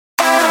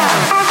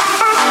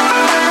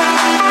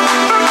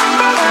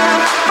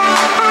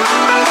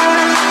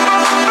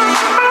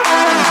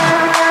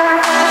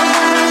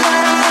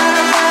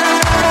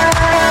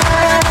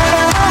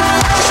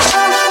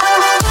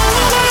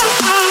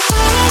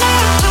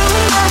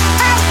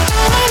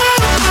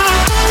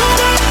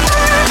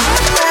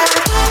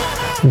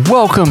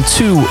Welcome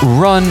to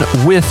Run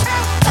with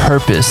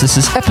Purpose. This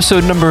is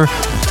episode number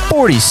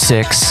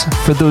 46.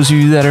 For those of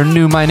you that are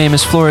new, my name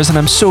is Flores, and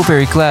I'm so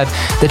very glad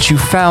that you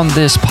found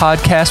this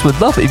podcast.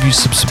 Would love it if you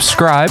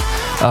subscribe.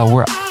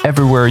 We're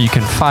everywhere you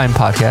can find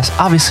podcasts.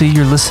 Obviously,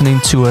 you're listening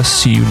to us,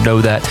 so you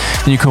know that.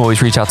 And you can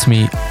always reach out to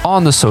me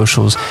on the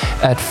socials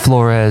at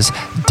flores.run.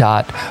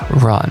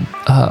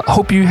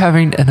 Hope you're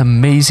having an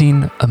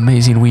amazing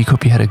week.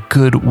 Hope you had a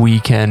good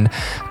weekend.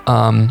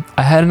 I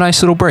had a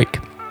nice little break.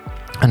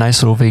 A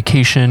nice little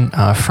vacation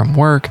from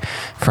work,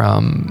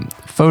 from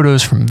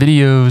photos, from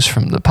videos,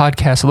 from the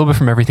podcast, a little bit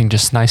from everything.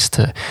 Just nice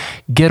to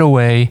get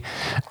away.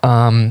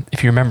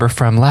 If you remember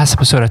from last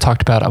episode, I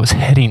talked about I was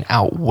heading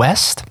out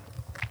west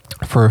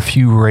for a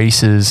few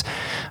races.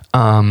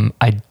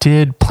 I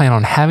did plan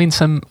on having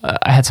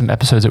I had some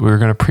episodes that we were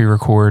going to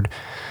pre-record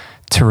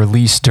to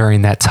release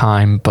during that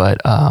time, but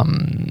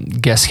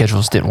guest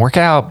schedules didn't work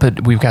out.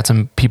 But we've got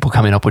some people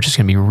coming up, which is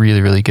going to be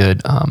really, really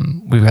good.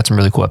 We've got some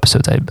really cool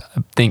episodes, I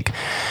think,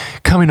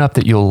 coming up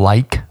that you'll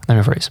like. Let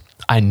me rephrase.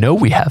 I know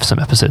we have some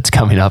episodes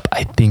coming up.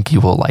 I think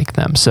you will like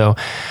them. So,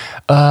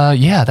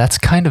 yeah, that's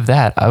kind of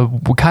that.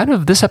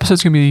 This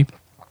episode's going to be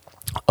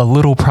a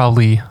little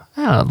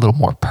a little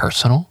more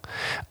personal,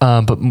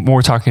 but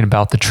more talking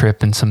about the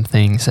trip and some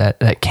things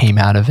that came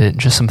out of it,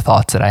 just some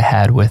thoughts that I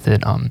had with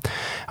it. I'm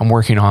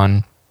working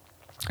on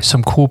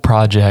some cool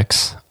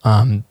projects.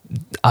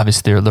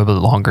 Obviously, they're a little bit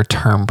longer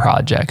term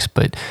projects,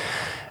 but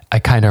I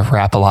kind of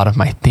wrap a lot of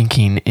my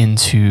thinking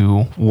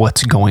into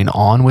what's going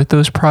on with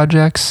those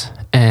projects.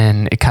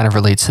 And it kind of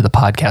relates to the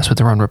podcast with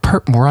the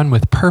Run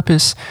with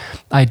Purpose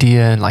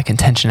idea and like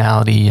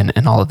intentionality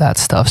and all of that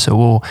stuff.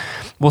 So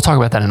we'll talk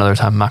about that another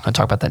time. I'm not going to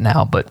talk about that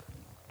now, but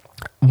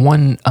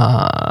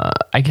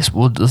I guess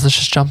let's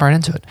just jump right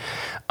into it.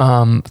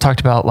 Talked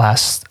about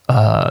last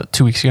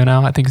 2 weeks ago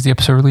now, I think is the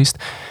episode released.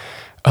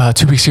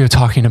 2 weeks ago,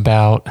 talking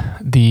about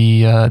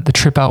the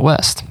trip out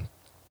west.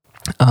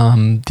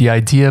 The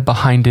idea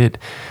behind it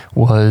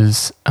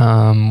was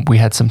we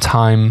had some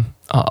time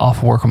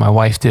off work when my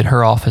wife did.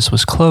 Her office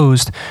was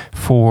closed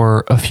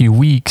for a few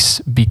weeks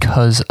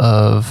because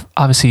of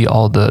obviously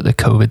all the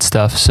COVID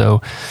stuff.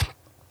 So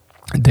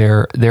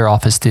their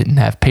office didn't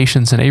have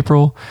patients in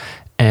April.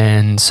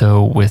 And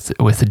so with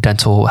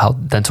the how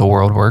dental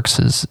world works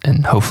is,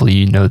 and hopefully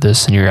you know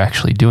this and you're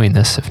actually doing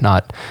this. If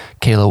not,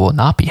 Kayla will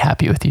not be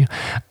happy with you.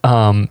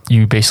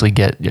 You basically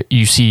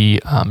you see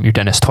your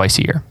dentist twice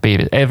a year.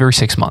 Every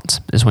 6 months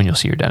is when you'll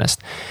see your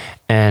dentist.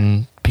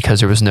 And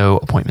because there was no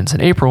appointments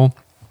in April,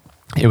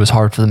 it was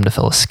hard for them to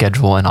fill a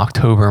schedule in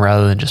October.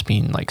 Rather than just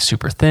being like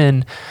super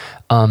thin,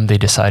 they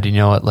decided, you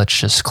know what, let's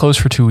just close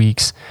for 2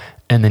 weeks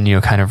and then,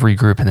 kind of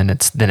regroup, and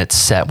then it's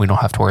set. We don't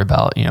have to worry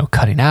about,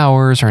 cutting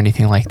hours or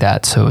anything like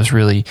that. So it was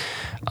really,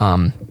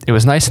 it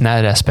was nice in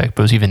that aspect,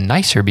 but it was even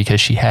nicer because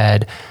she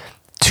had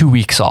 2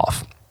 weeks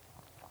off.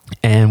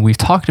 And we've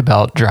talked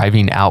about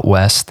driving out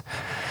west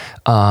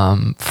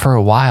for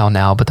a while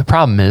now, but the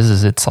problem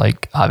is it's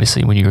like,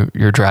 obviously when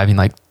you're driving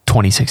like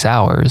 26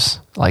 hours,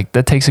 like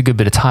that takes a good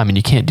bit of time, and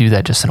you can't do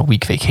that just in a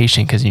week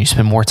vacation because you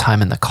spend more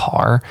time in the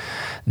car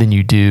than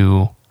you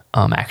do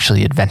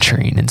actually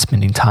adventuring and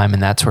spending time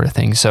and that sort of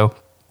thing. So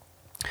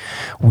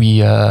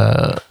we,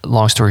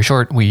 long story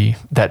short,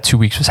 that 2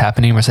 weeks was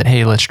happening. We said,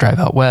 hey, let's drive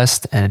out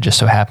west. And it just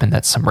so happened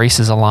that some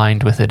races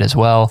aligned with it as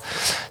well.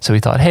 So we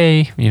thought,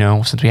 hey,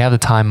 since we have the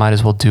time, might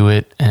as well do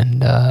it and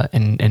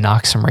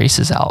knock some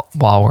races out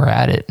while we're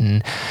at it.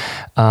 And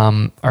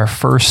our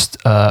first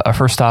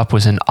stop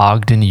was in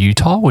Ogden,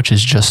 Utah, which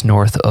is just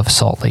north of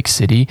Salt Lake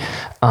City.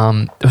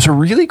 It was a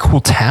really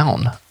cool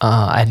town.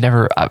 I'd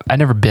never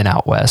been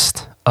out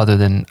west, other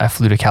than I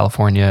flew to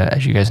California,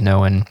 as you guys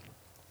know, in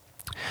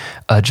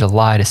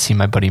July to see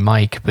my buddy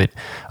Mike. But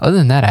other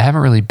than that, I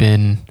haven't really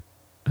been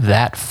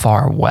that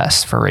far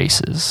west for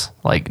races.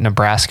 Like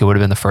Nebraska would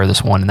have been the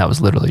furthest one, and that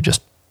was literally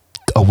just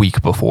a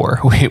week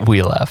before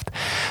we left.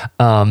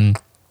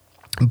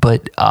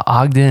 But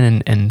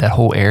Ogden and that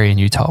whole area in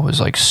Utah was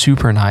like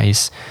super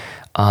nice.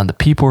 The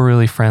people were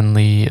really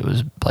friendly. It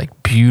was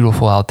like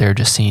beautiful out there,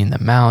 just seeing the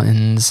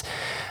mountains.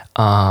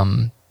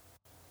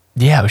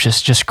 Yeah, it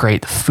was just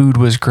great. The food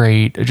was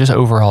great. Just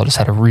overall, just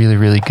had a really,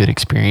 really good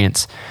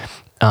experience.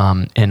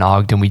 In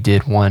Ogden, we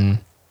did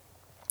one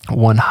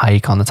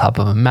hike on the top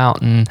of a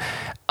mountain.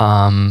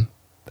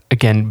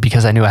 Again,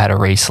 because I knew I had a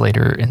race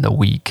later in the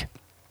week,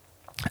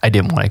 I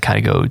didn't want to kind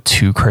of go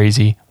too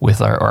crazy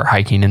with our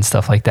hiking and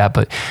stuff like that,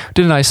 but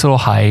did a nice little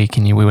hike,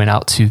 and we went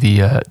out to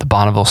the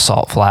Bonneville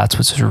Salt Flats,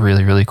 which was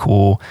really, really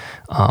cool.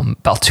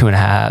 About 2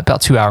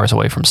 hours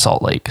away from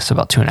Salt Lake, so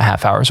about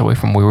 2.5 hours away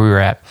from where we were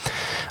at.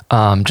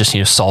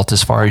 Just salt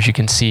as far as you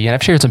can see, and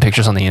I've shared some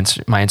pictures on my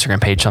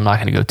Instagram page, so I'm not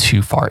going to go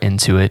too far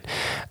into it.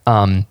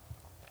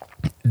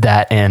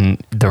 That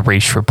and the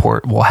race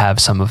report will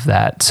have some of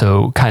that.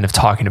 So kind of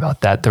talking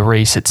about that, the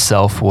race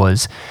itself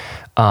was,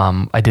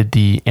 I did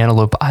the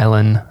Antelope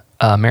Island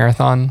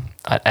Marathon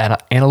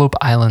at Antelope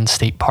Island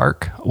State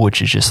Park,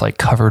 which is just like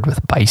covered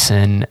with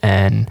bison,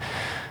 and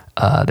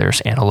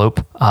there's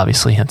antelope,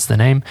 obviously, hence the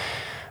name.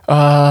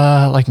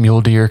 Like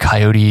mule deer,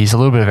 coyotes, a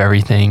little bit of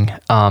everything.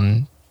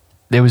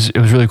 It was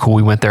really cool.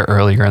 We went there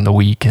earlier in the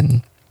week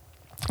and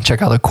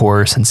check out the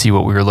course and see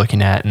what we were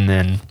looking at. And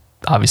then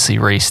obviously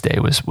race day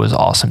was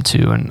awesome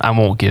too. And I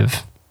won't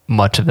give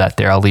much of that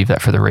there. I'll leave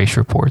that for the race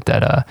report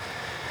that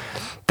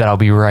I'll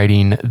be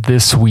writing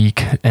this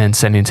week and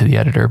sending to the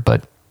editor.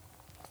 But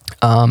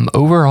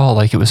overall,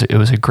 like it was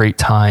a great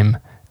time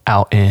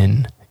out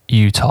in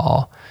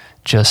Utah.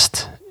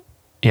 Just,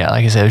 yeah,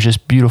 like I said, it was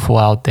just beautiful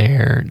out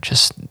there.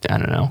 Just, I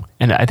don't know.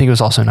 And I think it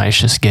was also nice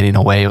just getting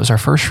away. It was our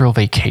first real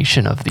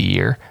vacation of the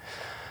year.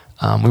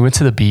 We went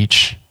to the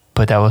beach,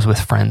 but that was with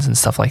friends and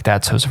stuff like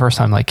that. So it was the first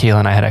time like Kayla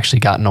and I had actually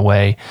gotten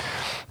away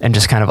and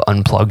just kind of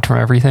unplugged from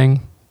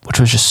everything, which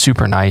was just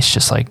super nice.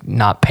 Just like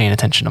not paying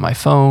attention to my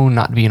phone,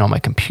 not being on my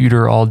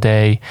computer all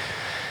day.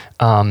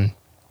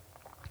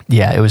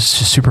 Yeah, it was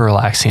just super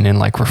relaxing and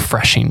like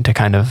refreshing to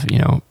kind of,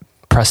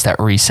 press that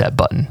reset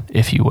button,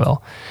 if you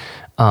will.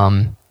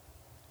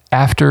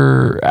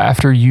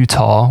 After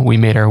Utah, we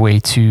made our way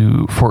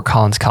to Fort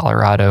Collins,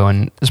 Colorado,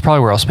 and this is probably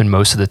where I'll spend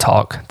most of the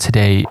talk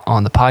today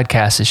on the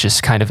podcast. Is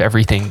just kind of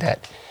everything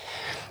that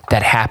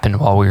happened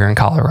while we were in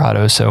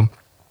Colorado. So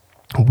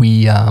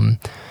we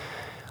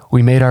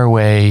made our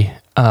way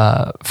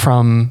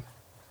from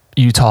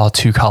Utah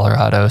to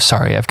Colorado.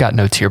 Sorry, I've got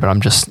notes here, but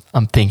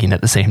I'm thinking at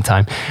the same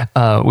time.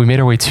 We made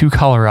our way to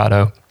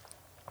Colorado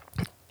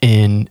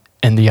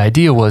and the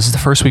idea was the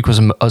first week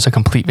was a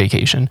complete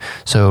vacation.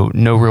 So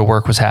no real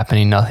work was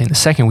happening, nothing. The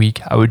second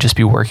week, I would just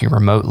be working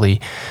remotely,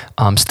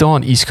 still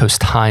on East Coast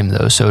time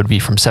though. So it would be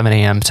from 7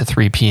 a.m. to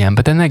 3 p.m.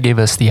 But then that gave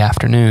us the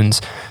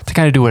afternoons to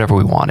kind of do whatever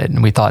we wanted.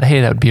 And we thought, hey,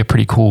 that would be a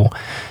pretty cool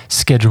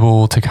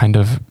schedule to kind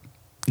of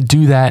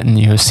do that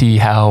and, see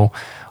how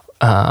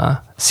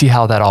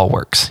that all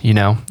works,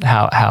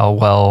 how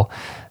well,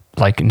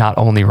 like not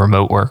only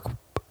remote work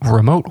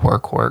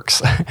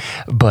works,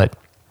 but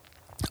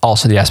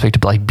also the aspect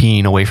of like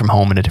being away from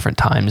home in a different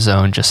time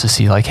zone, just to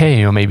see like,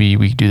 hey, maybe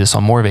we could do this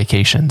on more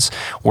vacations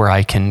where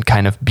I can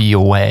kind of be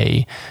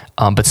away,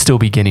 but still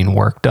be getting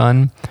work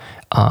done.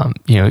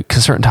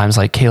 Because certain times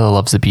like Kayla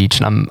loves the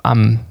beach and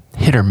I'm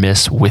hit or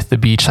miss with the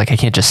beach. Like I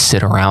can't just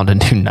sit around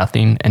and do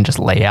nothing and just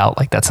lay out.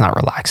 Like that's not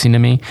relaxing to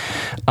me.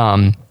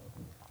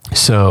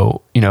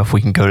 So, if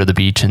we can go to the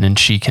beach and then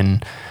she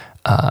can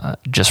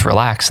just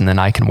relax and then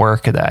I can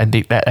work, I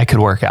think that could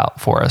work out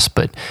for us.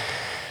 But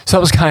so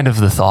that was kind of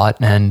the thought.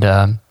 And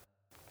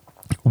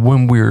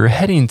when we were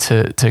heading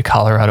to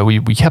Colorado,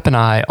 we kept an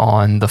eye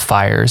on the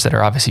fires that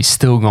are obviously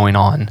still going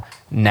on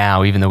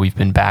now, even though we've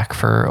been back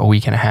for a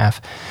week and a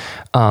half.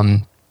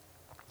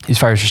 These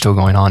fires are still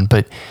going on,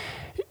 but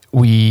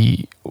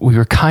we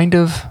were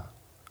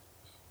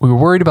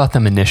worried about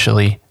them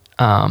initially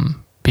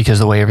because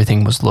the way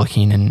everything was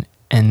looking.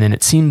 And then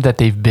it seemed that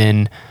they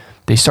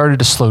started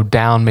to slow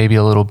down maybe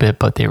a little bit,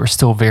 but they were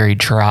still very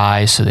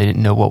dry, so they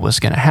didn't know what was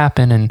going to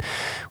happen. And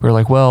we were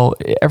like, well,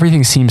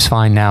 everything seems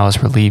fine now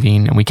as we're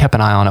leaving. And we kept an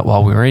eye on it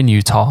while we were in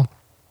Utah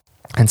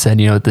and said,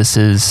 this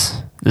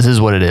is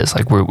what it is.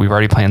 Like we've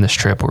already planned this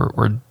trip.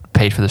 We're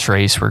paid for this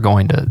race. We're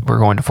going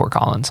to Fort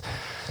Collins.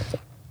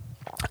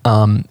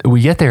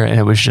 We get there and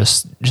it was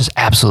just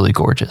absolutely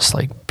gorgeous,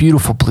 like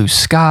beautiful blue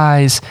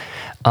skies.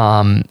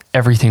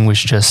 Everything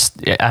was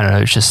just, I don't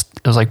know, it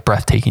was like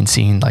breathtaking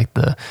seeing like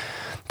the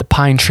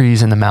pine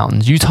trees and the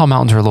mountains. Utah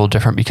mountains are a little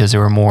different because they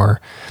were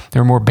more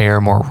bare,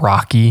 more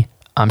rocky.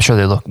 I'm sure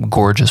they look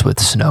gorgeous with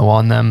snow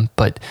on them,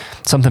 but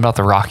something about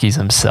the Rockies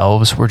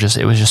themselves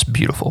it was just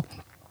beautiful.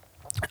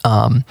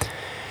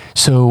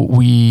 So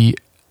we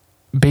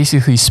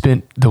basically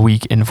spent the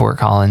week in Fort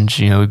Collins,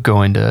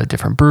 going to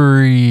different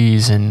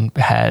breweries and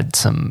had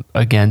some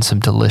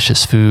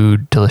delicious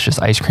food, delicious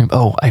ice cream.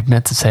 Oh, I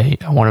meant to say,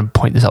 I want to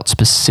point this out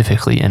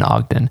specifically in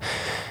Ogden.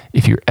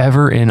 If you're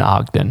ever in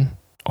Ogden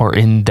or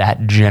in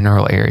that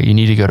general area, you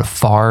need to go to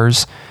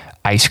Farr's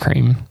Ice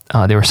Cream.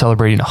 They were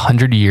celebrating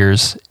 100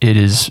 years. It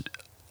is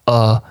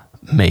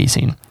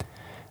amazing.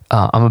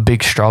 I'm a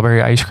big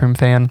strawberry ice cream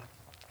fan.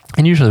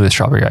 And usually with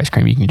strawberry ice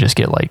cream, you can just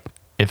get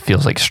it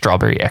feels like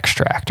strawberry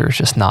extract, or it's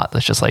just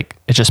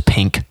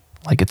pink.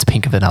 Like it's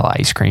pink vanilla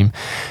ice cream.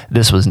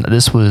 This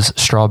was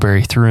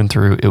strawberry through and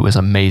through. It was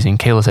amazing.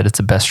 Kayla said it's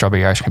the best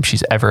strawberry ice cream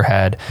she's ever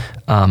had.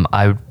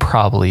 I would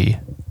probably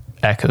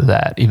echo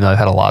that, even though I've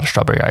had a lot of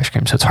strawberry ice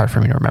cream, so it's hard for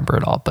me to remember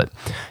it all. But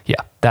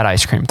yeah, that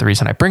ice cream, the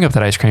reason I bring up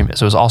that ice cream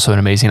is it was also an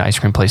amazing ice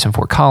cream place in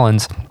Fort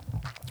Collins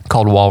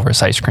called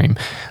Walrus Ice Cream,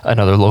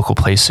 another local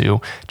place.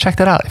 So check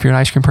that out. If you're an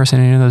ice cream person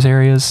in any of those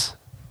areas,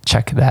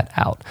 check that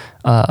out.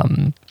 But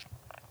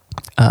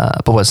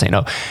what was I saying?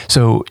 No.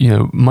 So,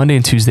 Monday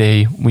and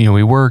Tuesday,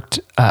 we worked,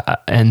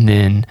 and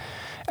then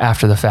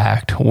after the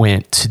fact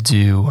went to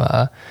do,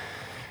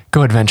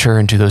 go adventure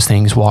and do those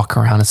things, walk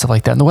around and stuff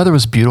like that. And the weather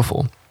was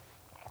beautiful.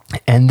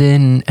 And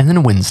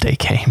then Wednesday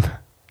came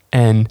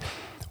and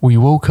we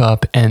woke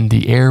up and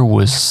the air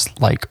was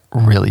like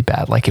really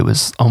bad. Like it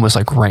was almost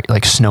like rain,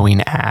 like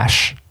snowing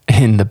ash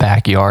in the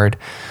backyard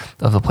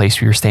of the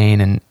place we were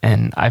staying.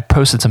 And I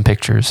posted some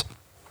pictures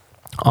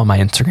on my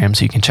Instagram,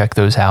 so you can check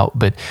those out.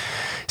 But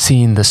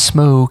seeing the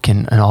smoke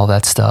and all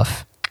that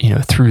stuff,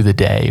 through the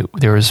day.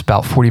 There was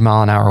about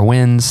 40-mile-an-hour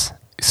winds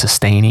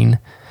sustaining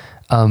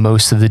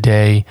most of the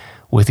day,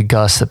 with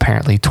gusts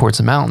apparently towards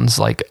the mountains,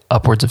 like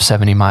upwards of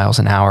 70 miles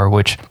an hour,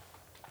 which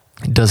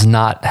does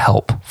not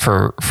help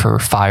for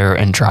fire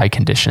and dry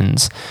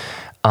conditions.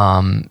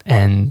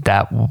 And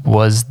that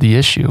was the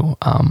issue.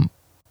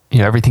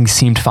 Everything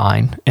seemed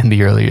fine in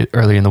the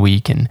early in the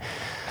week, and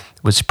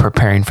was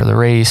preparing for the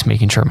race,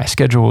 making sure my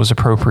schedule was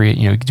appropriate,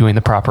 doing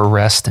the proper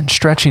rest and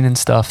stretching and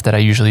stuff that I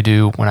usually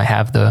do when I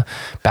have the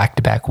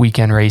back-to-back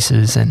weekend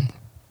races. And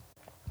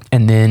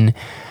then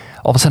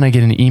all of a sudden I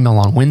get an email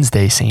on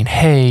Wednesday saying,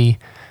 hey,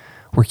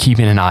 we're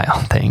keeping an eye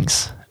on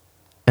things.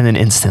 And then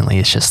instantly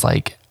it's just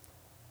like,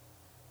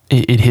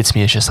 it hits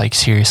me. It's just like,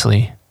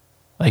 seriously,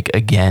 like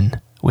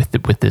again with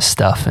this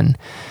stuff and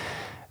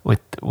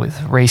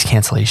with race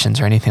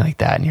cancellations or anything like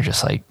that. And you're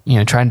just like,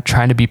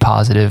 trying to be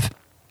positive,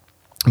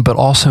 but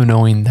also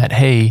knowing that,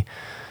 hey,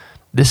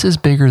 this is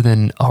bigger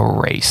than a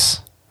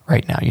race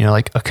right now.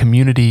 Like a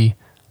community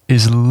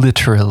is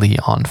literally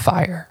on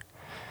fire,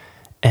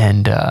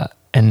 and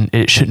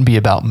it shouldn't be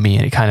about me.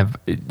 And it kind of,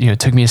 it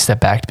took me a step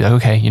back to be like,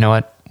 okay, you know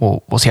what?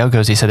 We'll see how it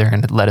goes. They said they're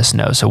going to let us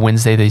know. So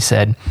Wednesday they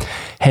said,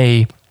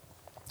 hey,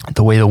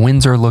 the way the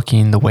winds are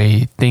looking, the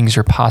way things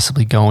are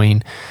possibly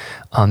going,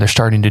 they're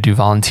starting to do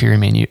volunteer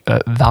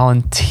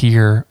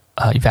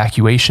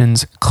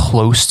evacuations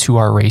close to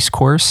our race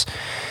course.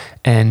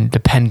 And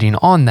depending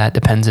on that,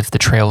 depends if the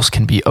trails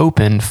can be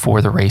open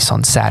for the race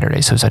on Saturday.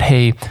 So I said,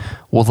 hey,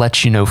 we'll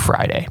let you know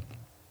Friday.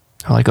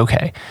 I'm like,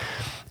 okay.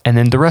 And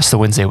then the rest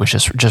of Wednesday was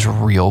just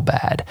real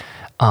bad.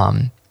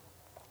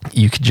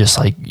 You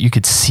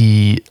could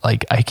see,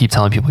 like, I keep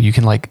telling people, you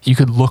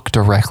could look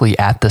directly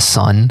at the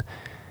sun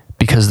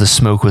because the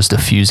smoke was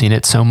diffusing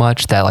it so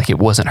much that like it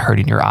wasn't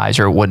hurting your eyes,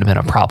 or it wouldn't have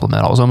been a problem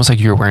at all. It was almost like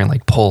you were wearing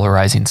like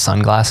polarizing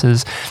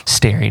sunglasses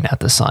staring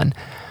at the sun.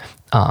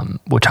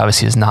 Which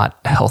obviously is not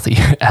healthy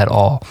at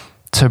all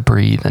to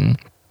breathe. And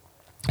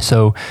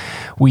so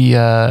we,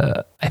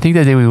 I think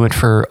that day we went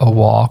for a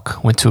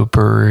walk, went to a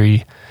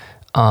brewery.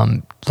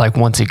 Like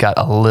once it got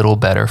a little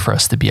better for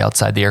us to be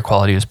outside, the air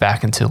quality was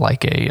back into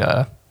like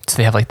so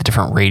they have like the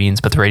different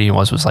ratings, but the rating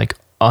was like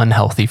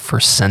unhealthy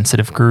for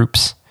sensitive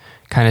groups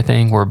kind of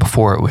thing, where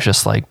before it was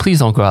just like, please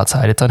don't go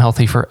outside. It's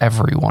unhealthy for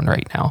everyone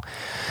right now.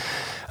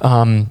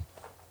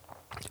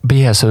 But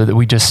yeah, so that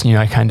we just,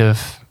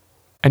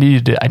 I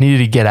needed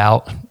to get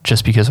out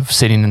just because of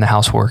sitting in the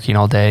house working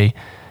all day.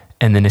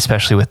 And then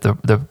especially with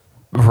the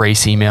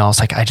race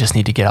emails, like I just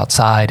need to get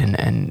outside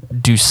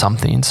and do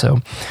something. So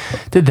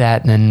did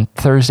that. And then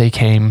Thursday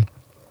came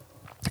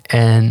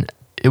and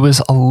it was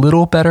a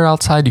little better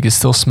outside. You could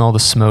still smell the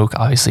smoke.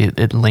 Obviously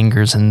it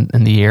lingers in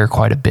the air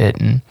quite a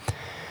bit. And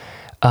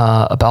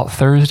about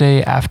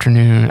Thursday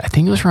afternoon, I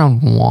think it was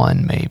around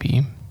 1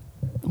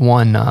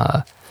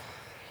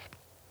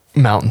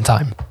 Mountain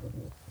Time.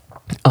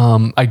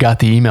 I got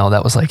the email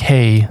that was like,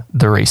 hey,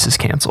 the race is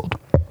canceled.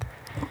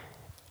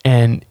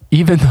 And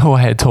even though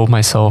I had told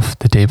myself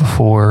the day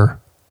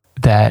before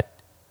that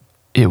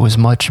it was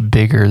much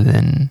bigger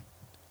than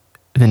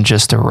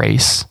just a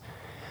race,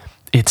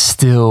 it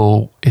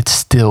still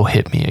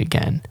hit me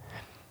again.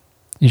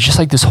 It's just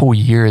like this whole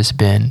year has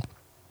been,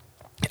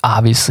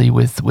 obviously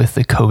with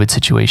the COVID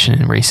situation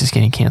and races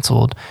getting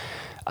canceled.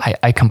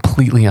 I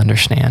completely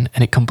understand,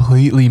 and it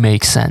completely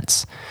makes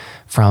sense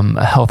from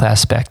a health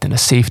aspect and a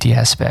safety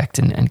aspect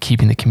and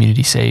keeping the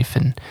community safe,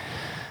 and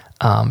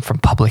from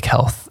public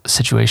health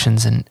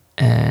situations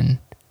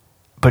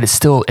but it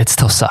still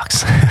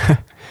sucks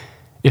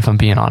if I'm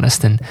being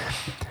honest. And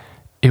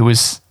it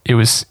was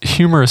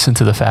humorous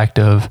into the fact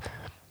of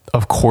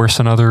course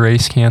another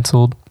race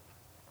canceled,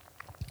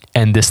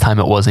 and this time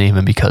it wasn't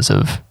even because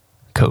of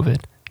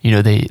COVID.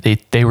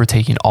 They were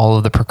taking all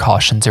of the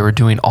precautions. They were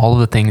doing all of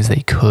the things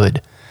they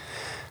could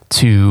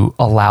to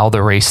allow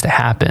the race to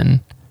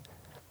happen.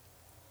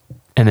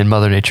 And then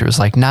Mother Nature was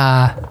like,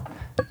 nah,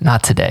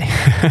 not today.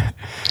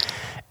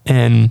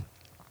 And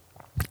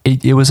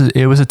it was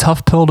a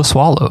tough pill to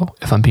swallow,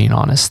 if I'm being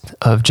honest,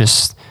 of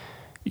just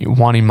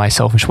wanting my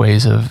selfish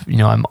ways of,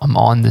 I'm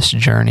on this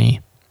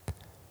journey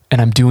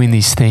and I'm doing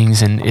these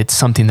things and it's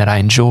something that I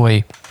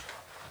enjoy.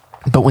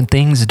 But when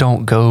things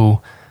don't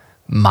go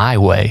my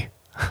way,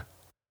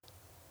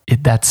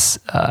 that's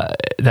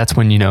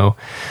when,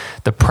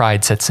 the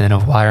pride sets in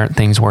of why aren't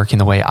things working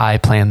the way I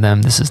planned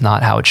them? This is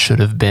not how it should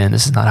have been.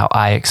 This is not how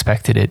I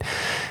expected it.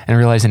 And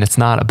realizing it's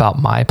not about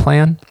my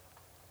plan,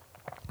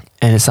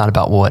 and it's not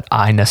about what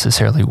I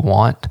necessarily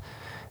want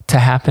to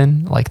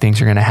happen. Like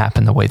things are going to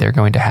happen the way they're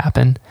going to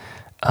happen,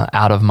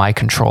 out of my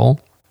control.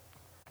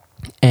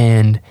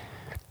 And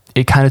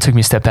it kind of took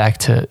me a step back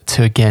to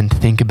again,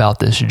 think about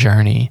this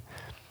journey.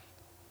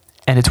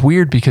 And it's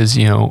weird because,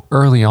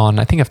 early on,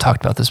 I think I've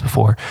talked about this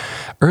before,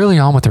 early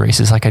on with the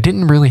races, like I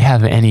didn't really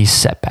have any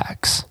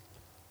setbacks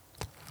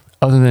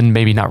other than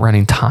maybe not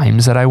running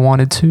times that I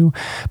wanted to.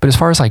 But as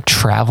far as like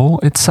travel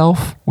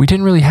itself, we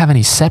didn't really have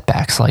any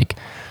setbacks. Like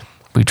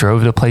We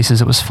drove to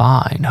places, it was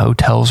fine.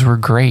 Hotels were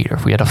great. Or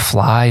if we had to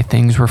fly,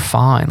 things were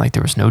fine. Like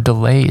there was no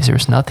delays, there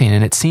was nothing.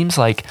 And it seems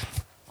like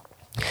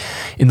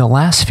in the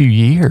last few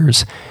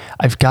years,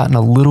 I've gotten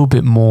a little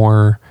bit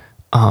more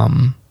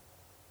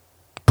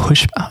I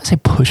would say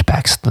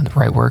pushback's the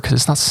right word, because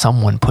it's not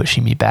someone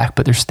pushing me back,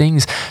 but there's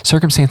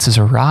circumstances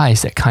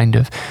arise that kind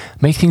of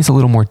make things a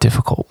little more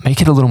difficult, make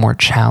it a little more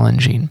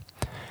challenging.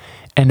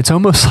 And it's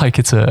almost like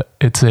it's a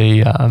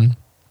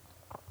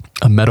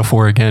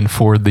metaphor again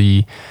for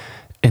the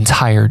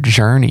entire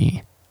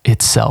journey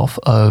itself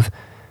of,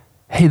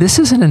 hey, this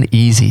isn't an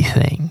easy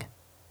thing.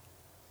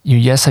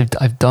 Yes,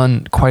 I've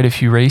done quite a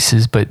few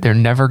races, but they're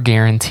never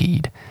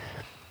guaranteed.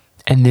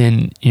 And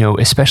then,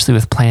 especially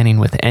with planning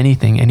with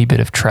anything, any bit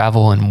of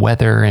travel and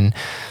weather and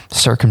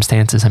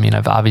circumstances. I mean,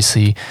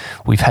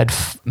 we've had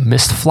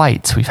missed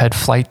flights. We've had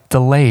flight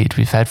delayed.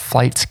 We've had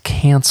flights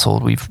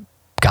canceled. We've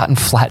gotten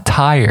flat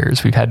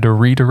tires. We've had to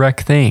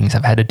redirect things.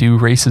 I've had to do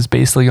races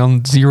basically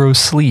on zero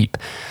sleep.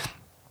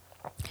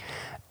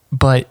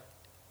 But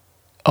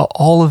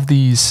all of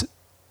these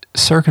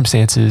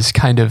circumstances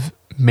kind of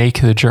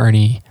make the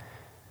journey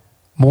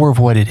more of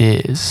what it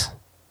is.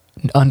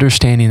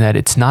 Understanding that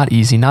it's not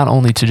easy, not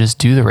only to just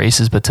do the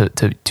races, but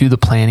to do the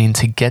planning,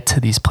 to get to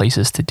these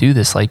places, to do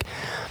this. Like,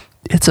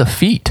 it's a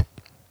feat.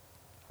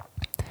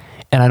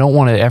 And I don't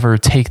want to ever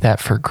take that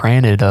for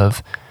granted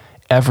of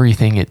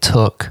everything it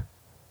took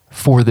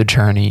for the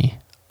journey,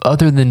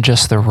 other than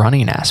just the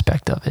running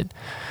aspect of it.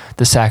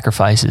 The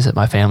sacrifices that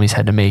my family's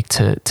had to make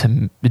to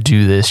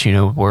do this,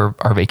 where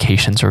our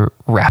vacations are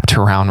wrapped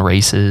around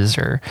races,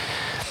 or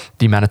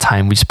the amount of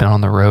time we spent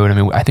on the road. I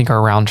mean, I think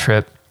our round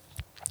trip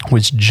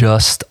was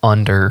just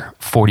under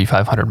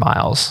 4,500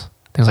 miles.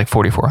 I think it was like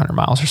 4,400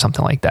 miles or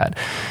something like that.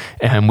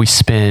 And we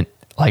spent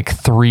like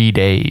 3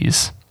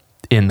 days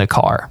in the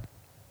car.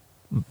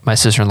 My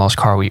sister-in-law's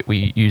car,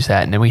 we used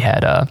that. And then we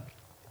had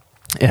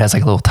it has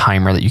like a little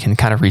timer that you can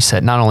kind of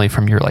reset, not only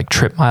from your like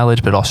trip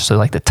mileage, but also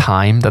like the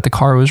time that the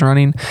car was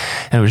running.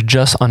 And it was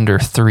just under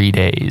 3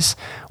 days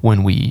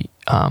when we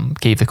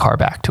gave the car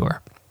back to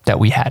her, that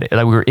we had it,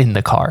 like we were in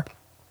the car.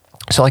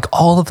 So like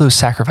all of those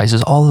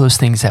sacrifices, all of those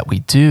things that we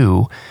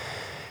do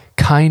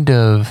kind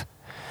of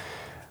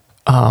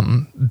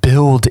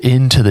build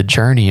into the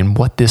journey and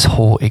what this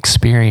whole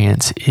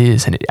experience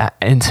is.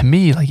 And to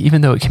me, like,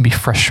 even though it can be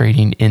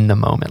frustrating in the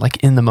moment,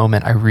 like in the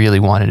moment, I really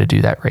wanted to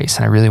do that race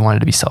and I really wanted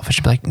to be selfish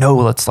and be like, no,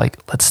 let's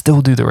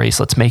still do the race.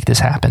 Let's make this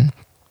happen.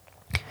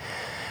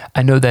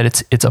 I know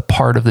that it's a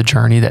part of the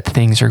journey, that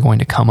things are going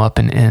to come up,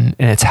 and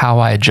it's how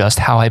I adjust,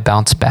 how I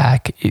bounce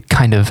back. It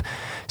kind of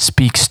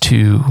speaks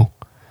to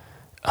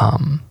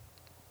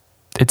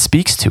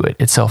it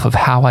itself, of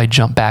how I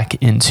jump back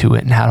into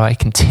it and how do I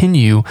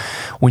continue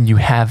when you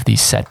have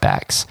these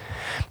setbacks.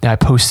 Now, I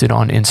posted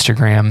on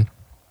Instagram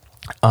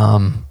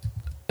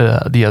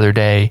the other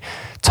day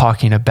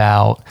talking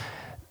about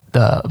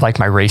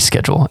my race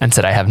schedule, and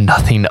said I have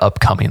nothing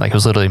upcoming. Like, it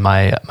was literally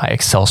my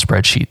Excel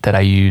spreadsheet that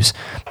I use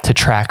to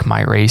track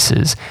my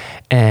races.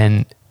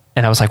 And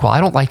I was like, well, I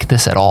don't like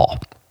this at all.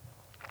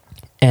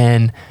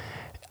 And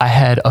I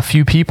had a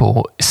few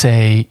people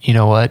say, you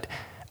know what,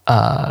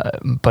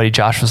 buddy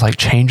Josh was like,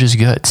 change is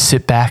good.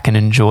 Sit back and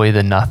enjoy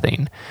the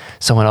nothing.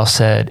 Someone else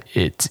said,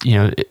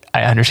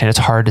 I understand it's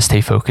hard to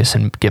stay focused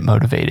and get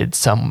motivated.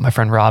 My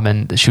friend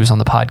Robin, she was on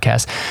the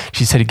podcast,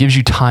 she said it gives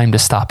you time to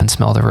stop and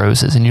smell the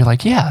roses. And you're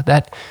like, yeah,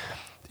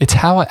 it's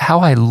how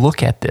I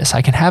look at this.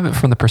 I can have it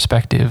from the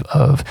perspective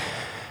of,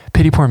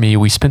 pity poor me,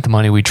 we spent the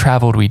money, we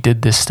traveled, we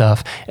did this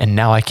stuff, and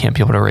now I can't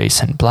be able to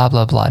race, and blah,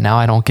 blah, blah. Now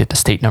I don't get to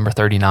state number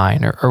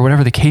 39 or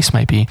whatever the case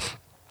might be.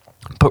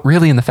 But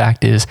really, and the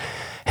fact is,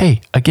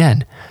 hey,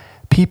 again,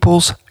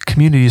 people's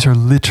communities are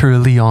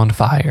literally on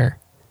fire.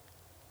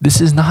 This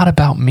is not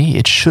about me.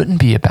 It shouldn't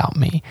be about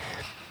me.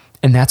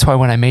 And that's why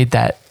when I made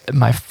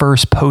my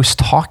first post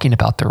talking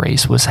about the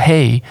race was,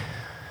 hey,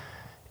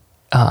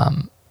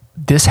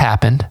 this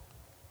happened.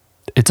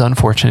 It's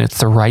unfortunate. It's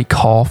the right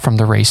call from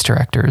the race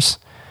directors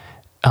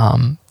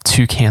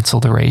to cancel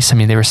the race. I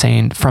mean, they were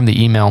saying from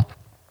the email,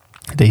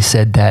 they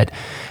said that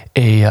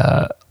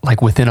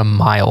within a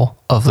mile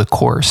of the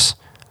course,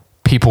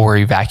 people were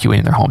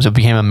evacuating their homes. It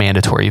became a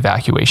mandatory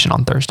evacuation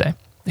on Thursday.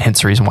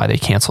 Hence the reason why they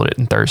canceled it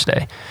on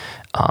Thursday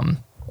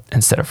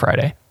instead of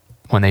Friday,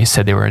 when they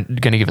said they were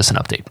going to give us an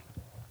update.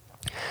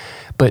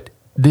 But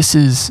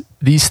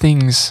these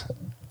things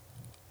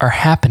are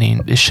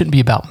happening. It shouldn't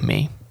be about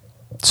me.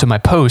 So my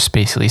post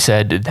basically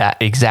said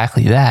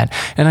exactly that.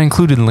 And I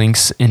included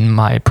links in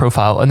my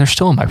profile, and they're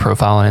still in my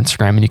profile on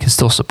Instagram, and you can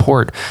still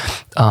support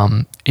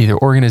either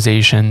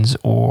organizations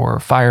or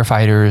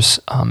firefighters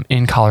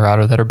in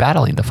Colorado that are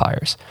battling the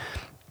fires.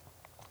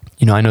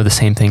 I know the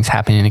same thing's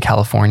happening in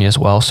California as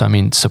well. So, I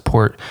mean,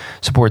 support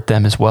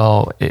them as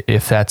well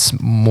if that's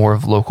more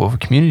of local of a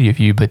community of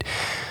you. But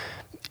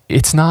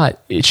it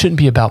shouldn't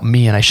be about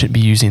me, and I shouldn't be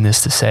using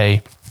this to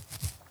say,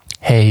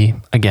 hey,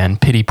 again,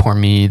 pity poor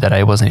me that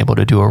I wasn't able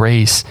to do a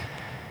race.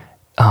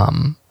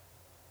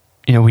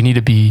 We need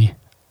to be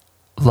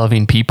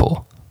loving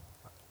people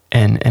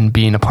and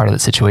being a part of that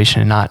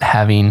situation, and not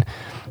having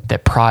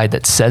pride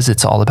that says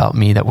it's all about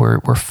me, that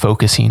we're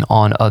focusing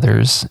on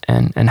others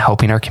and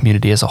helping our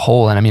community as a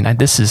whole. And I mean,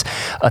 this is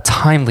a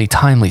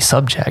timely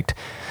subject,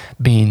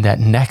 being that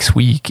next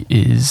week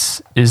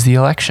is the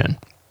election.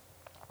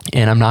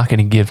 And I'm not going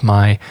to give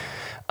my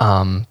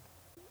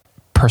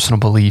personal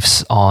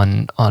beliefs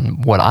on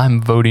what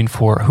I'm voting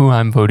for, who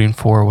I'm voting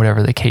for,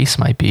 whatever the case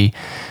might be,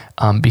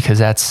 because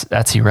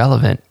that's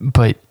irrelevant.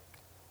 But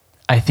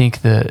I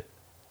think that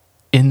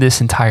in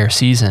this entire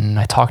season, and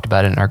I talked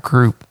about it in our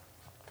group,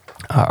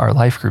 our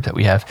life group that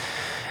we have,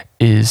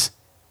 is,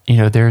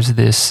 there's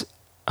this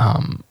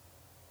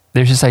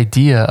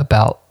idea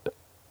about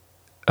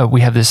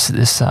we have this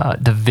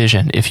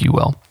division, if you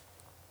will,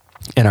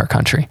 in our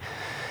country,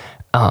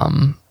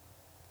 and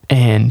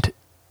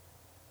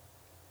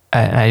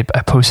I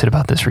posted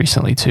about this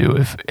recently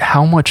too.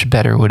 How much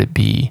better would it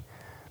be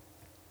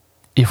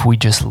if we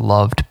just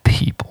loved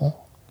people?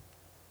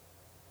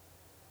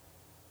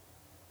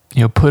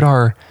 Put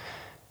our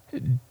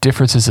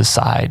differences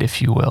aside,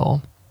 if you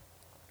will,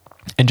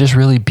 and just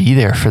really be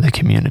there for the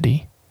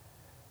community,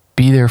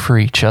 be there for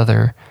each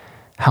other.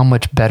 How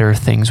much better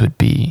things would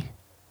be,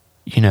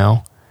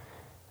 and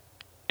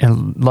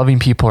loving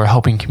people or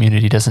helping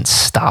community doesn't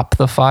stop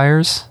the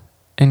fires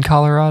in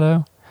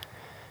Colorado,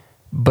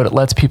 but it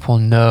lets people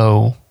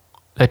know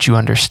that you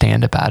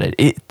understand about it.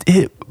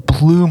 It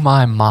blew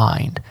my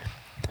mind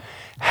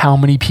how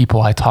many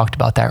people I talked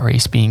about that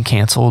race being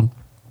canceled,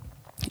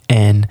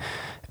 and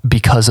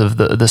because of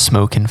the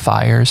smoke and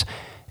fires,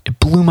 it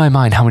blew my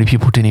mind how many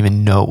people didn't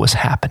even know it was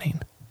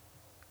happening.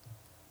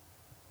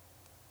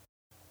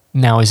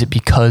 Now, is it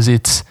because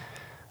it's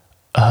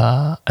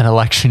an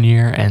election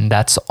year and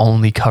that's the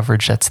only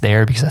coverage that's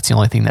there because that's the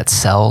only thing that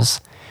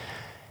sells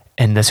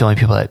and that's the only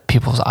people that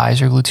people's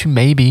eyes are glued to?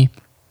 Maybe.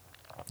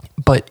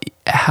 But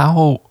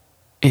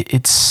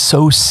it's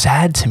so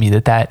sad to me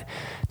that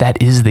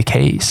is the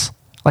case.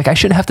 Like, I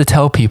shouldn't have to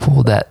tell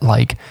people that,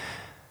 like,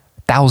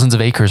 thousands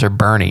of acres are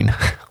burning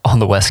on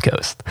the West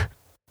Coast.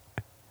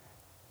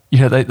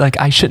 Like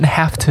I shouldn't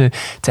have to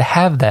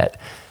have that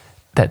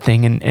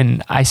thing.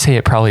 And I say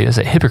it probably as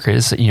a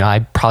hypocrite. I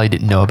probably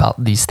didn't know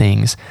about these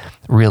things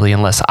really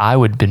unless I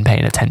would have been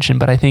paying attention.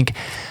 But I think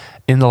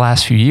in the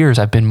last few years,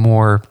 I've been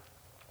more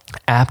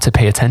apt to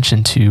pay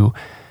attention to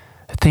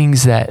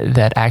things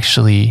that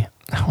actually,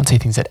 I won't say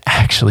things that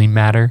actually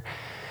matter,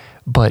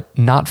 but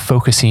not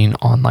focusing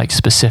on like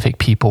specific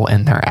people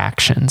and their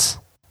actions.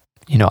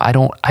 I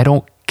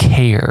don't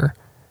care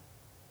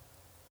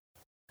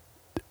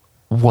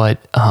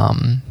what,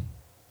 trying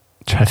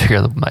to figure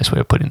out the nice way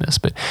of putting this,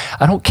 but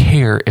I don't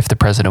care if the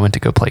president went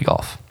to go play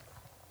golf.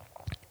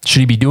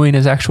 Should he be doing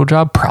his actual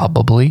job?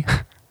 Probably.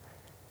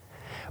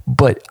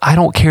 But I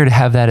don't care to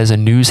have that as a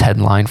news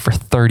headline for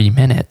 30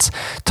 minutes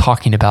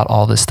talking about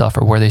all this stuff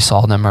or where they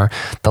saw them or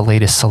the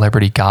latest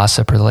celebrity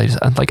gossip or the latest,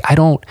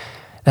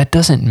 that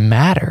doesn't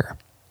matter.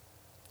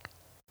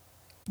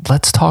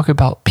 Let's talk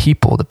about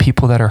people, the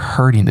people that are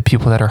hurting, the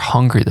people that are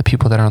hungry, the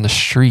people that are on the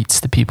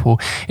streets, the people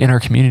in our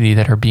community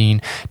that are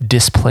being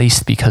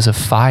displaced because of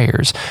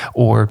fires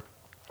or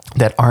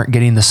that aren't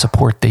getting the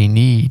support they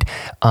need,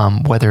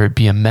 whether it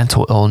be a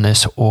mental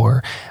illness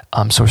or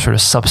some sort of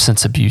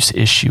substance abuse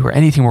issue or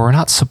anything where we're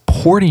not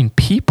supporting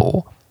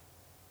people.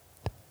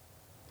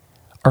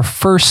 Our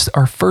first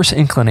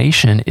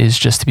inclination is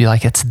just to be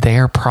like, it's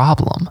their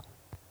problem.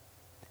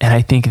 And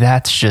I think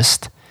that's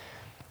just,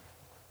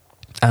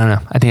 I don't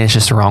know. I think it's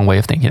just the wrong way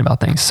of thinking about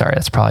things. Sorry,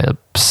 that's probably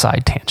a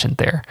side tangent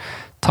there.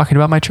 Talking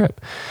about my trip.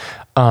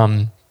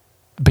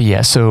 But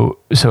yeah, so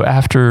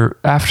after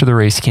the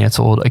race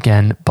canceled,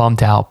 again,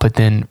 bummed out, but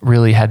then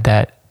really had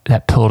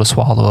that pill to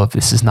swallow of,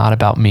 this is not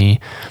about me.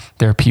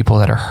 There are people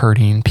that are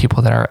hurting,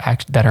 people that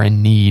are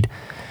in need,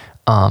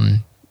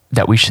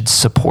 that we should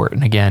support.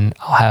 And again,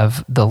 I'll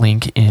have the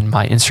link in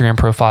my Instagram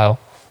profile.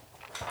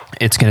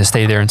 It's going to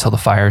stay there until the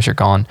fires are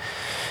gone,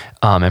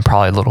 and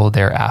probably a little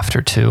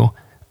thereafter too.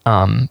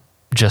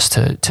 Just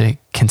to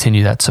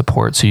continue that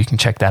support. So you can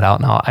check that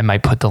out. Now I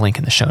might put the link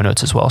in the show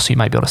notes as well. So you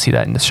might be able to see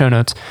that in the show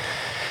notes.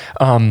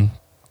 But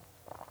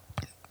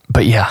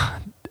yeah,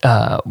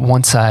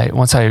 once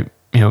I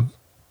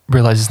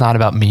realize it's not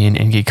about me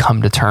and get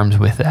come to terms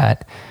with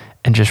that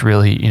and just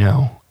really,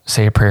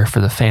 say a prayer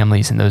for the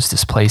families and those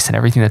displaced and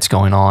everything that's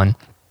going on,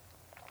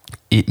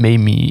 it made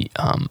me,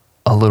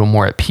 a little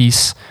more at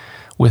peace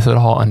with it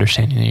all,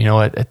 understanding,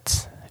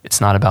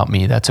 it's not about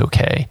me. That's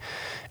okay.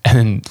 And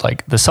then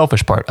like the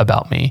selfish part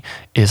about me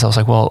is I was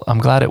like, well, I'm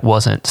glad it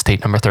wasn't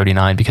state number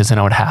 39 because then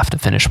I would have to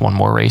finish one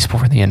more race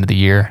before the end of the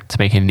year to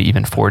make it into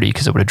even 40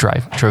 because it would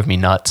have drove me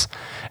nuts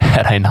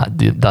had I not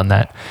done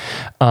that.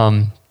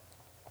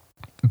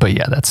 But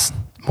yeah, that's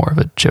more of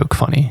a joke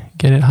funny.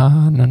 Get it?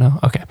 Huh? No.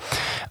 Okay.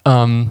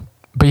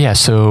 But yeah,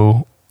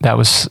 so that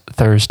was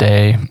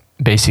Thursday.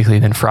 Basically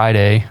then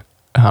Friday,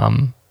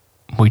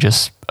 we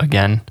just,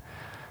 again,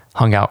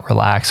 hung out,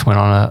 relaxed, went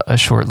on a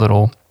short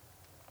little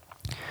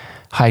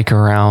hike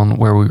around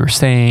where we were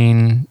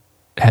staying,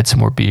 had some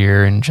more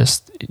beer, and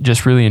just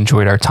really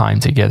enjoyed our time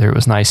together. It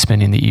was nice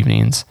spending the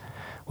evenings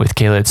with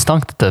Kayla. It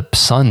stunk that the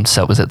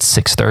sunset was at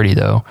 6:30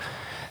 though.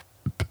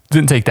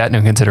 Didn't take that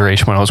into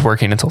consideration when I was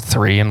working until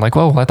 3. And like,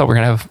 well, I thought we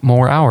were going to have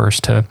more hours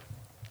to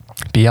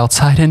be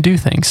outside and do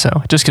things. So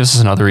it just gives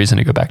us another reason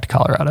to go back to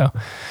Colorado.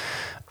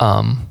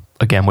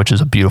 Again, which is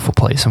a beautiful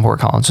place, and Fort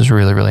Collins is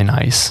really, really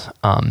nice.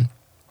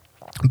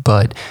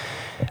 But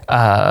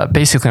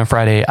basically on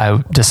Friday, I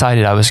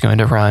decided I was going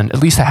to run at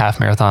least a half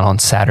marathon on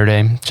Saturday.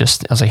 I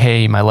was like,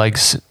 hey, my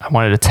legs, I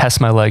wanted to test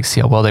my legs,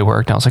 see how well they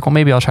worked. And I was like, well,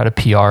 maybe I'll try to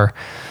PR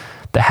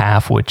the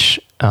half, which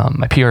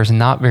my PR is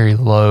not very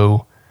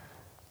low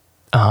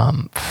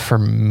for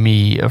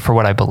me, for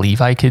what I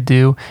believe I could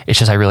do. It's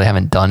just I really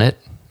haven't done it.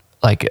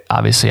 Like,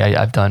 obviously,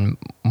 I've done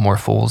more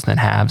fulls than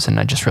halves, and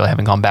I just really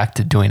haven't gone back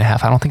to doing a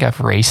half. I don't think I've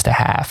raced a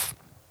half.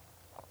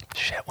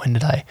 Shit, when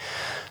did I?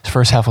 The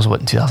first half was what,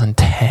 in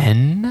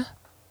 2010?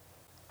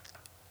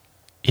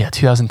 Yeah,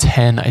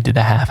 2010, I did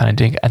the half, and I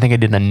think I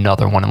did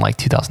another one in like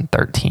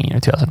 2013 or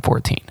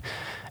 2014.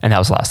 And that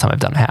was the last time I've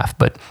done a half.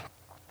 But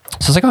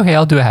so I was like, okay,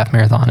 I'll do a half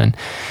marathon, and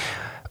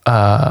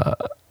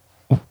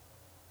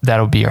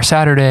that'll be our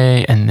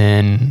Saturday, and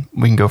then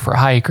we can go for a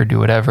hike or do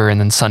whatever. And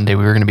then Sunday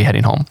we were going to be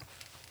heading home.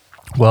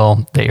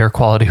 Well, the air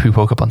quality, we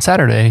woke up on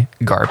Saturday,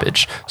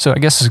 garbage. So I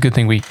guess it's a good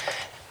thing we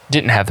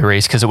didn't have the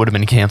race, because it would have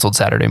been canceled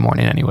Saturday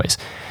morning anyways.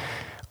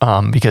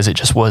 Because it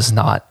just was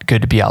not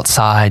good to be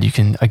outside. You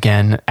can,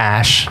 again,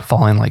 ash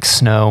falling like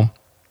snow.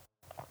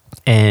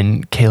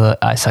 And Kayla,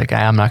 I was like,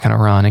 I'm not going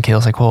to run. And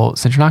Kayla's like, well,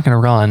 since you're not going to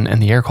run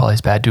and the air quality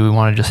is bad, do we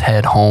want to just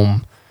head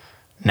home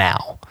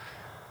now?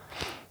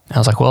 And I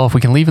was like, well, if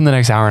we can leave in the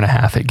next hour and a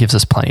half, it gives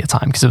us plenty of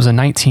time, because it was a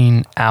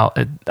 19 out.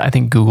 I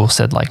think Google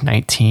said like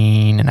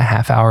 19 and a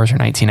half hours or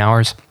 19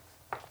 hours.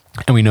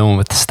 And we know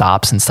with the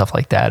stops and stuff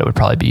like that, it would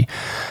probably be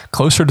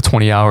closer to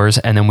 20 hours.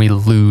 And then we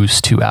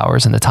lose 2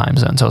 hours in the time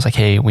zone. So I was like,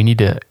 hey, we need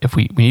to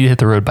hit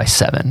the road by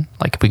 7.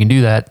 Like, if we can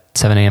do that,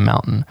 7 a.m.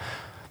 Mountain,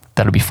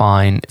 that'll be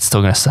fine. It's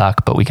still going to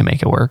suck, but we can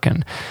make it work.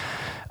 And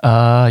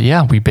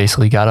yeah, we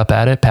basically got up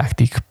at it,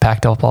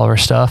 packed up all of our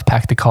stuff,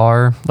 packed the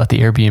car, let the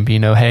Airbnb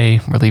know,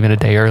 hey, we're leaving a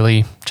day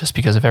early just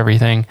because of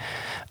everything,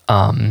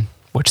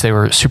 which they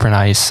were super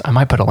nice. I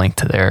might put a link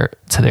to their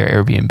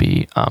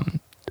Airbnb.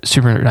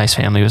 Super nice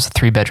family. It was a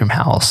 3-bedroom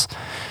house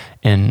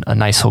in a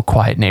nice little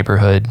quiet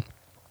neighborhood,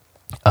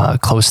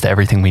 close to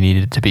everything we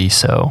needed it to be.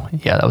 So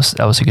yeah,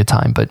 that was a good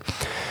time. But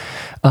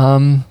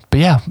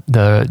yeah,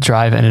 the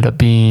drive ended up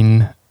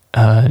being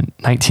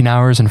 19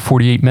 hours and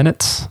 48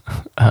 minutes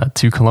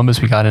to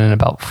Columbus. We got in at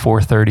about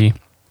 4:30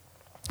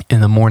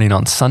 in the morning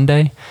on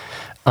Sunday.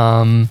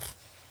 And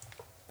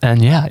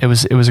yeah, it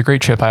was a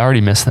great trip. I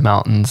already missed the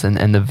mountains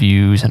and the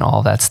views and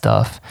all that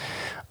stuff.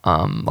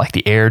 Like,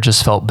 the air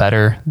just felt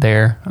better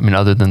there. I mean,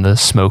 other than the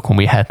smoke when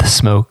we had the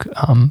smoke,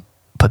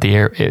 but the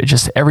air,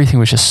 everything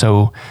was just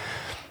so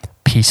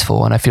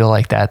peaceful. And I feel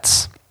like I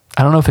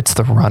don't know if it's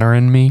the runner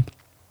in me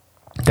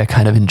that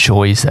kind of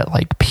enjoys that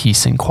like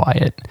peace and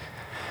quiet.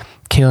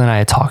 Kayla and I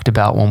had talked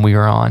about when we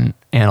were on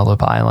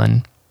Antelope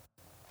Island,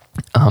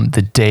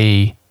 the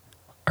day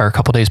or a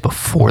couple days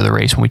before the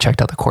race, when we checked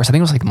out the course. I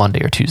think it was like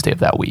Monday or Tuesday of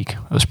that week.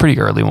 It was pretty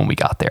early when we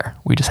got there.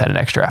 We just had an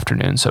extra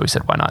afternoon, so we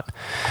said, why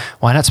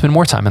not spend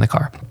more time in the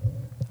car?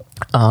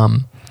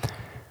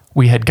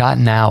 We had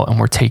gotten out and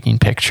we're taking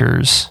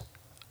pictures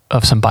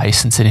of some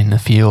bison sitting in the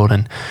field,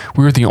 and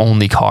we were the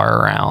only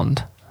car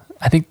around.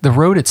 I think the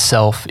road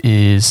itself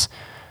is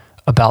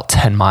about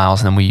 10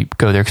 miles, and then we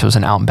go there because it was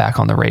an out and back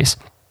on the race.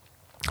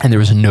 And there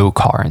was no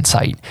car in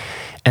sight.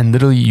 And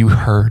literally you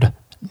heard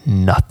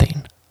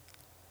nothing.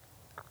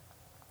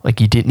 Like,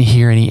 you didn't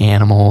hear any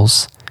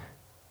animals.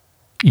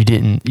 You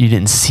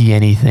didn't see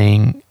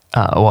anything.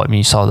 Well, I mean,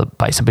 you saw the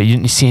bison, but you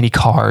didn't see any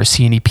cars,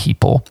 see any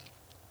people.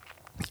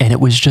 And it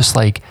was just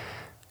like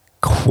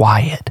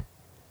quiet.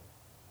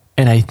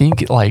 And I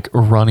think like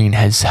running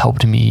has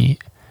helped me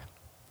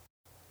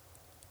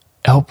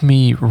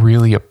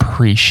really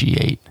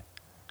appreciate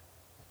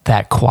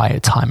that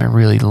quiet time and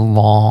really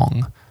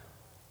long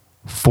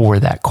for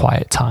that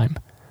quiet time.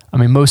 I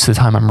mean, most of the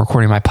time I'm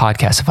recording my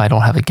podcast, if I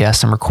don't have a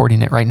guest, I'm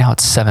recording it right now.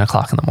 It's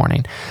 7:00 in the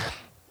morning.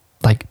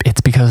 Like, it's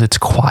because it's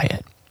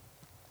quiet.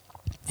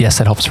 Yes,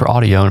 that helps for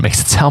audio and it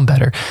makes it sound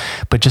better,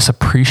 but just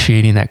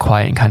appreciating that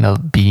quiet and kind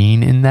of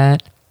being in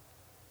that.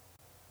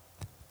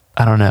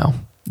 I don't know.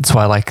 That's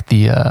why I like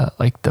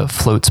the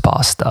float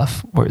spa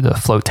stuff, where the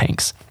float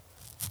tanks,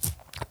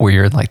 where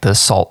you're in like the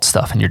salt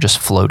stuff and you're just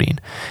floating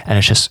and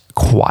it's just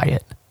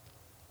quiet.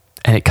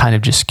 And it kind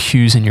of just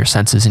cues in your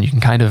senses, and you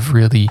can kind of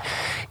really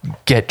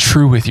get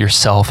true with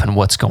yourself and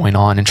what's going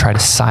on, and try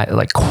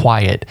to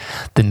quiet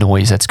the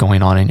noise that's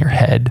going on in your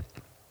head.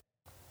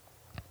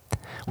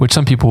 Which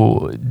some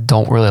people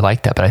don't really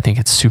like that, but I think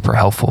it's super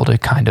helpful to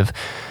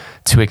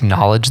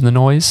acknowledge the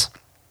noise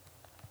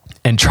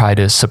and try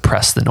to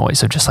suppress the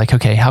noise of just like,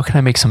 okay, how can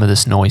I make some of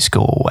this noise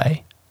go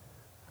away?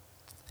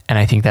 And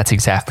I think that's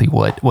exactly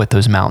what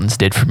those mountains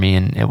did for me.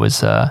 And it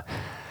was,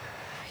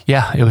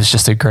 it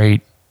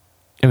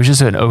was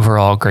just an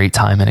overall great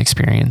time and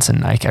experience.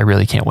 And I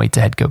really can't wait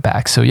to go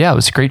back. So yeah, it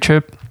was a great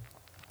trip.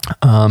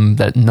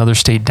 That another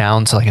state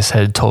down. So like I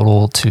said,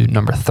 total to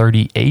number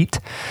 38.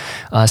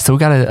 Still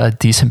got a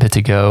decent bit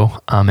to go.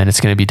 And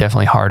it's going to be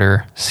definitely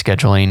harder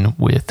scheduling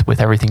with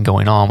everything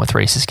going on, with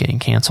races getting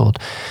canceled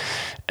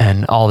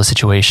and all the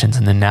situations.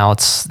 And then now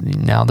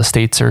the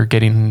states are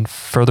getting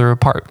further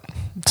apart.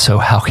 So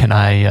how can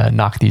I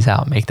knock these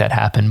out, make that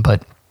happen?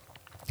 But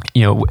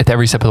with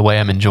every step of the way,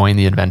 I'm enjoying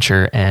the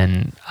adventure,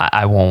 and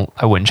I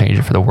wouldn't change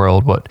it for the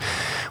world.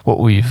 What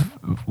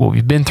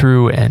we've been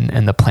through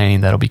and the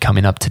planning that'll be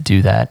coming up to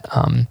do that.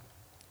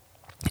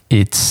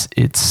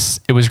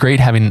 It was great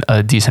having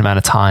a decent amount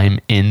of time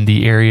in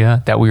the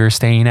area that we were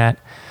staying at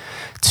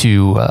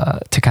to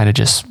kind of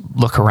just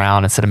look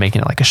around instead of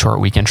making it like a short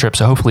weekend trip.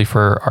 So hopefully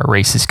for our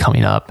races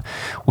coming up,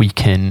 we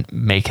can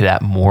make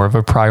that more of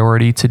a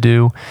priority to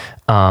do,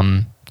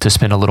 to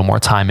spend a little more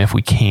time if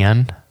we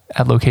can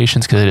at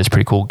locations, because it is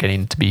pretty cool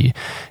getting to be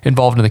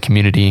involved in the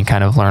community and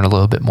kind of learn a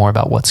little bit more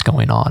about what's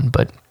going on.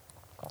 But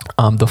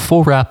the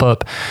full wrap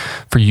up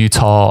for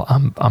Utah,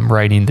 I'm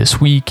writing this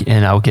week,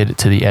 and I'll get it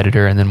to the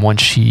editor. And then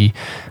once she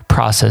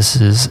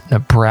processes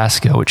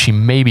Nebraska, which she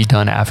may be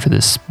done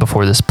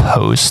before this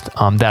post,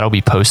 that'll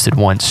be posted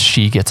once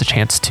she gets a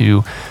chance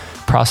to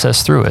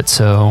process through it.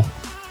 So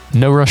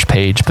no rush,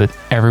 Paige, but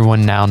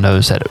everyone now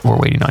knows that we're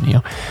waiting on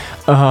you.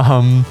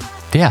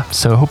 Yeah,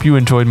 so I hope you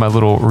enjoyed my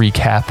little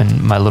recap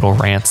and my little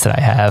rants that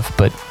I have.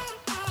 But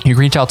you can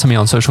reach out to me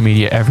on social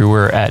media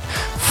everywhere at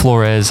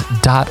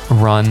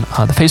flores.run.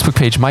 The Facebook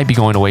page might be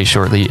going away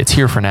shortly. It's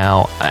here for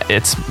now.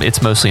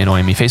 It's mostly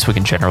annoying me. Facebook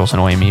in general is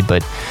annoying me,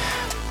 but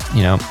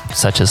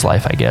such is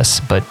life, I guess.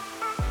 But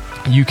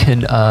you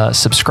can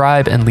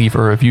subscribe and leave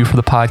a review for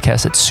the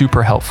podcast. It's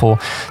super helpful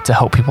to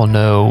help people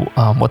know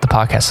what the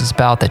podcast is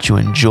about, that you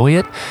enjoy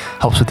it.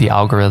 Helps with the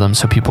algorithm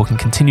so people can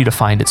continue to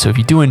find it. So if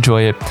you do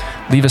enjoy it,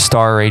 leave a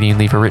star rating,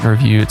 leave a written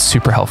review. It's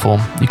super helpful.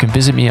 You can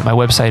visit me at my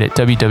website at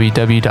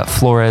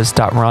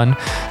www.flores.run.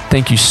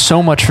 Thank you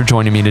so much for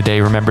joining me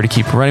today. Remember to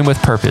keep running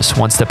with purpose,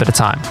 one step at a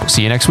time. We'll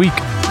see you next week.